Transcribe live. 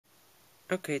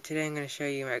Okay, today I'm going to show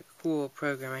you my cool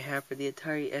program I have for the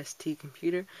Atari ST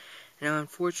computer. Now,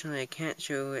 unfortunately, I can't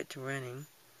show it running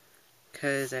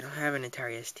because I don't have an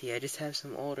Atari ST. I just have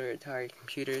some older Atari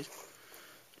computers.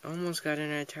 Almost got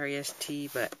an Atari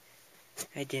ST, but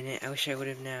I didn't. I wish I would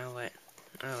have now, but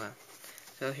oh well.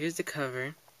 So here's the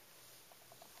cover.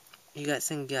 You got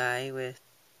some guy with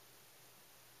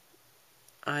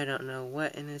I don't know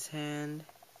what in his hand.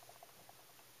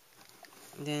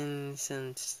 Then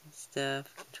some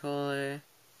stuff, controller,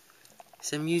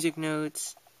 some music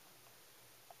notes.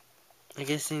 I'm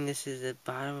guessing this is the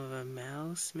bottom of a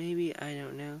mouse, maybe? I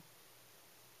don't know.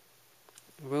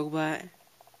 Robot.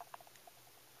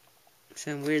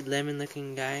 Some weird lemon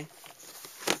looking guy.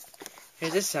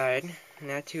 Here's the side.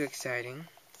 Not too exciting.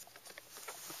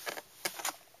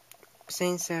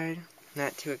 Same side.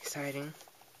 Not too exciting.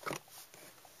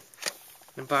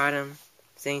 The bottom.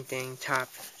 Same thing. Top.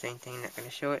 Same thing. Not going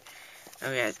to show it.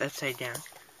 Oh yeah, it's upside down.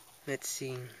 Let's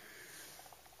see.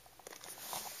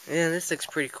 Yeah, this looks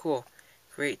pretty cool.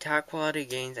 Great top quality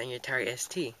games on your Atari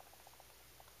ST.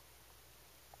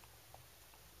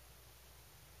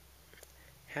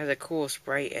 Has a cool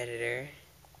sprite editor,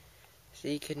 so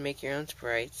you can make your own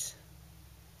sprites.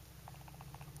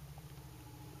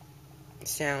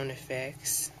 Sound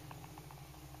effects.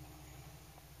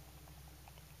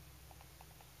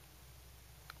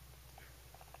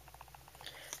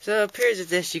 So it appears that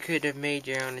this you could have made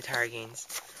your own Atari games.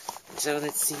 So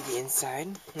let's see the inside.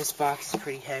 This box is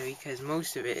pretty heavy because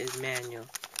most of it is manual.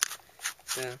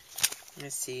 So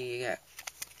let's see, you got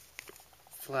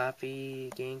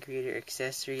floppy, game creator,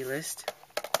 accessory list.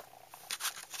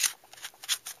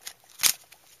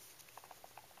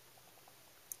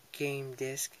 Game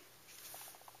disc.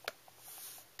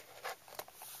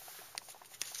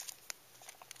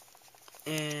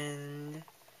 And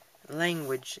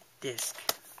language disc.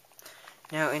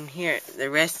 Now in here, the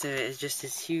rest of it is just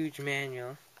this huge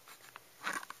manual.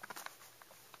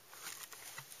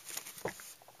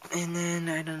 And then,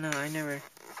 I don't know,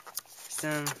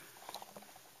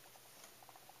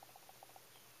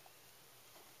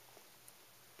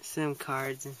 some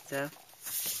cards and stuff.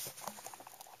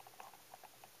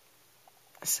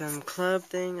 Some club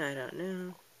thing, I don't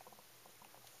know.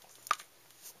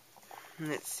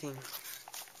 Let's see.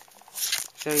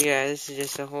 So yeah, this is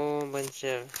just a whole bunch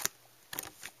of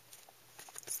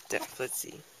stuff. Let's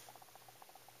see.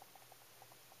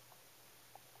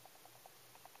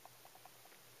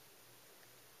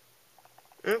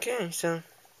 Okay, so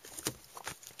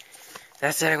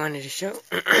that's what I wanted to show.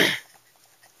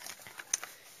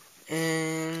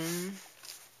 And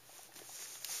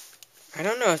I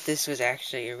don't know if this was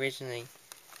actually originally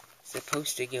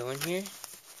supposed to go in here,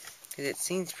 because it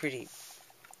seems pretty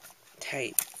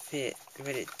tight fit,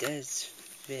 but it does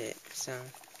fit, so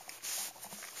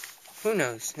who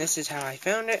knows. This is how I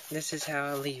found it. This is how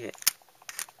I'll leave it.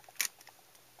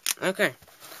 Okay,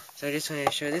 so I just wanted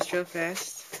to show this real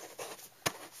fast.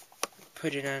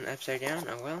 Put it on upside down.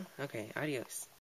 Oh well. Okay, adios.